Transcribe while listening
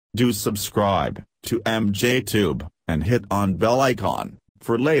Do subscribe to MJTube and hit on bell icon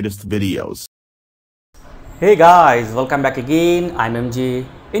for latest videos. Hey guys, welcome back again. I'm MJ.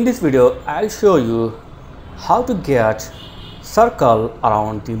 In this video, I'll show you how to get circle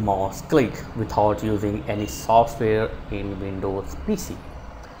around the mouse click without using any software in Windows PC.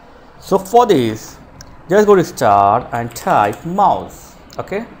 So for this, just go to start and type mouse.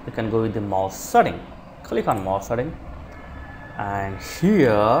 Okay, you can go with the mouse setting. Click on mouse setting and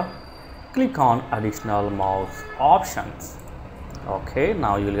here click on additional mouse options. Okay,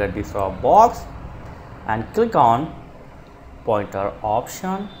 now you will get this box and click on pointer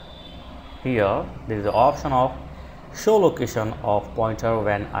option. Here there is the option of show location of pointer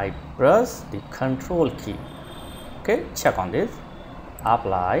when I press the control key. Okay, check on this,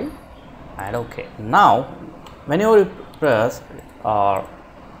 apply and okay. Now whenever you press or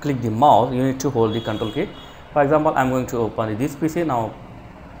click the mouse, you need to hold the control key. For example, I'm going to open this PC now.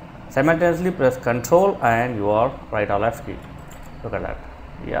 Simultaneously press control and your right or left key. Look at that.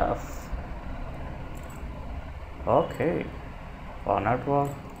 Yes. Okay, for network.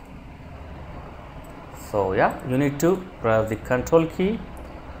 So yeah, you need to press the control key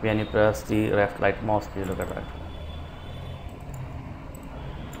when you press the left right mouse key. Look at that.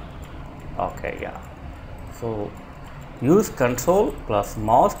 Okay, yeah. So use control plus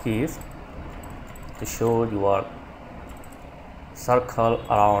mouse keys to show your circle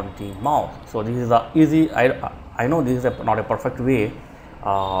around the mouse. So this is a easy. I know this is not a perfect way,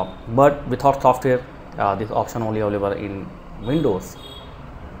 but without software, this option only available in Windows.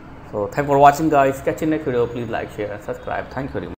 So thanks for watching guys. Catch you in next video. Please like, share and subscribe. Thank you very much.